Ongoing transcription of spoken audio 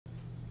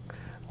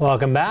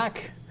Welcome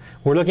back.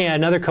 We're looking at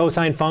another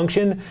cosine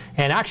function,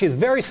 and actually it's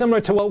very similar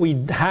to what we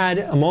had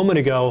a moment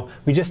ago.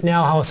 We just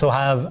now also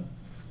have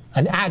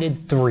an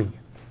added 3.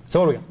 So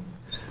what do we got?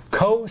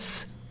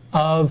 Cos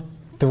of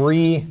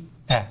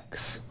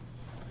 3x.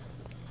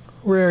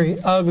 Very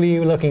ugly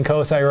looking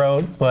cos I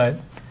wrote, but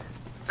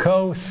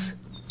cos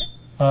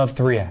of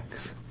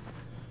 3x.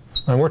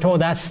 And we're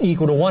told that's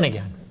equal to 1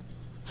 again.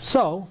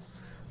 So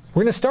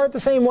we're going to start the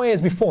same way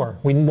as before.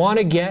 We want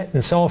to get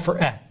and solve for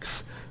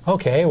x.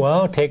 Okay,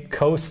 well, take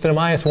cos to the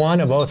minus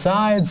 1 of both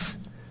sides.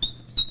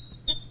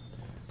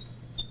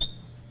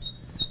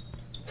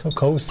 So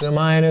cos to the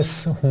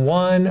minus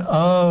 1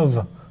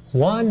 of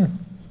 1.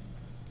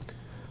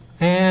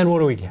 And what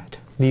do we get?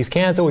 These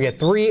cancel. We get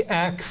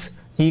 3x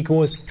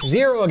equals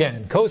 0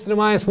 again. Cos to the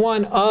minus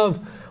 1 of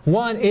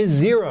 1 is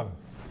 0.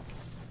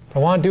 If I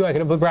want to, I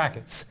could have put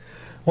brackets.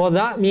 Well,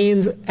 that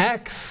means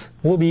x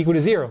will be equal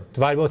to 0.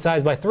 Divide both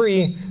sides by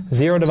 3.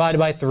 0 divided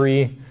by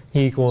 3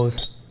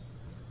 equals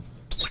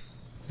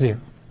 0.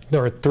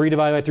 Or 3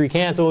 divided by 3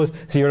 cancels.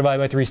 0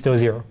 divided by 3 is still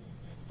 0.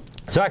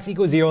 So x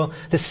equals 0.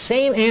 The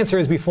same answer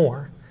as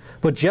before.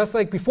 But just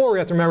like before, we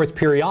have to remember it's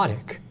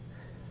periodic.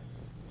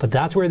 But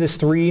that's where this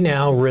 3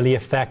 now really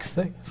affects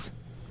things.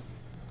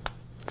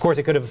 Of course,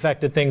 it could have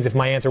affected things if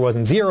my answer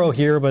wasn't 0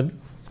 here, but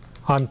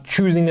I'm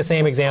choosing the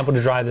same example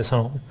to drive this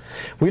home.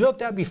 We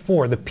looked at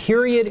before, the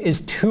period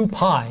is 2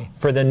 pi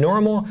for the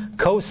normal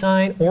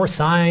cosine or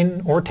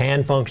sine or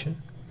tan function.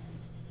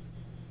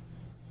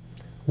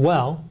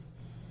 Well,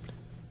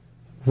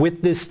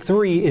 with this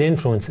 3, it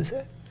influences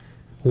it.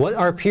 What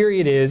our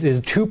period is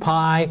 2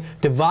 pi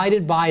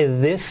divided by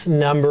this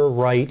number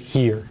right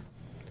here.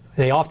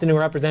 They often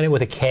represent it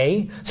with a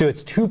k, so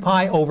it's 2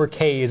 pi over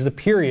k is the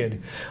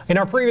period. In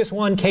our previous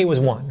one, k was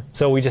 1,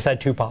 so we just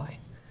had 2 pi.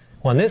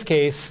 Well, in this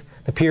case,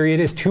 the period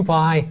is 2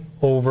 pi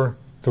over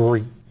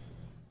 3,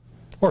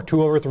 or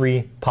 2 over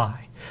 3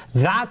 pi.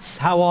 That's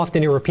how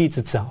often it repeats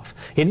itself.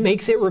 It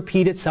makes it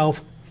repeat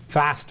itself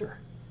faster.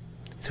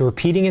 So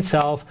repeating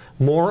itself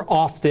more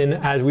often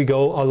as we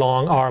go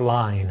along our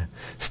line.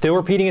 Still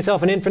repeating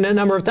itself an infinite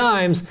number of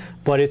times,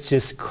 but it's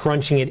just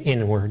crunching it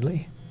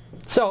inwardly.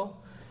 So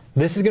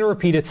this is going to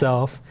repeat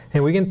itself,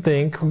 and we can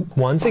think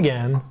once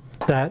again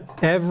that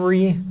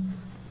every,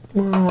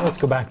 let's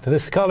go back to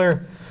this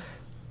color,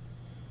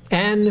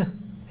 n,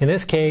 in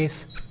this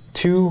case,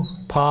 2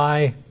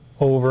 pi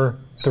over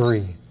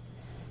 3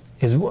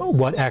 is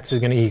what x is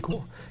going to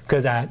equal.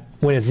 Because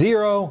when it's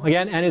 0,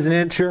 again, n is an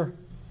integer,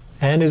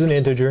 and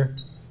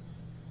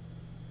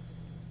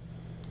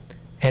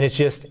it's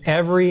just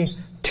every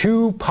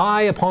 2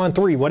 pi upon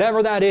 3,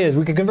 whatever that is.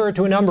 We could convert it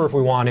to a number if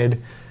we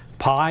wanted.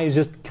 Pi is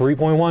just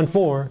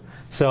 3.14,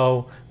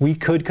 so we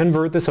could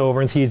convert this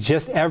over and see it's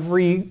just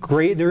every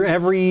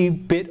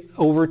bit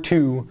over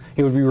 2,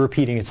 it would be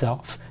repeating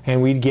itself,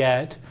 and we'd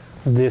get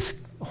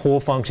this whole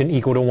function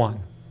equal to 1.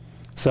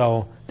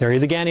 So there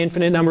is again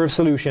infinite number of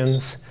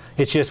solutions.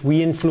 It's just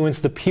we influence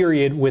the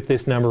period with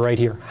this number right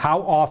here.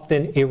 How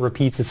often it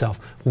repeats itself.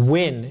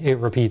 When it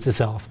repeats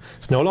itself.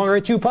 It's no longer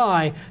at 2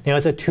 pi, now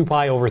it's at 2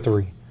 pi over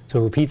 3.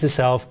 So it repeats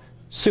itself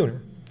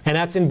sooner. And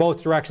that's in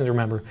both directions,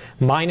 remember.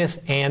 Minus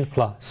and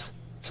plus.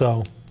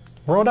 So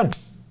we're all done.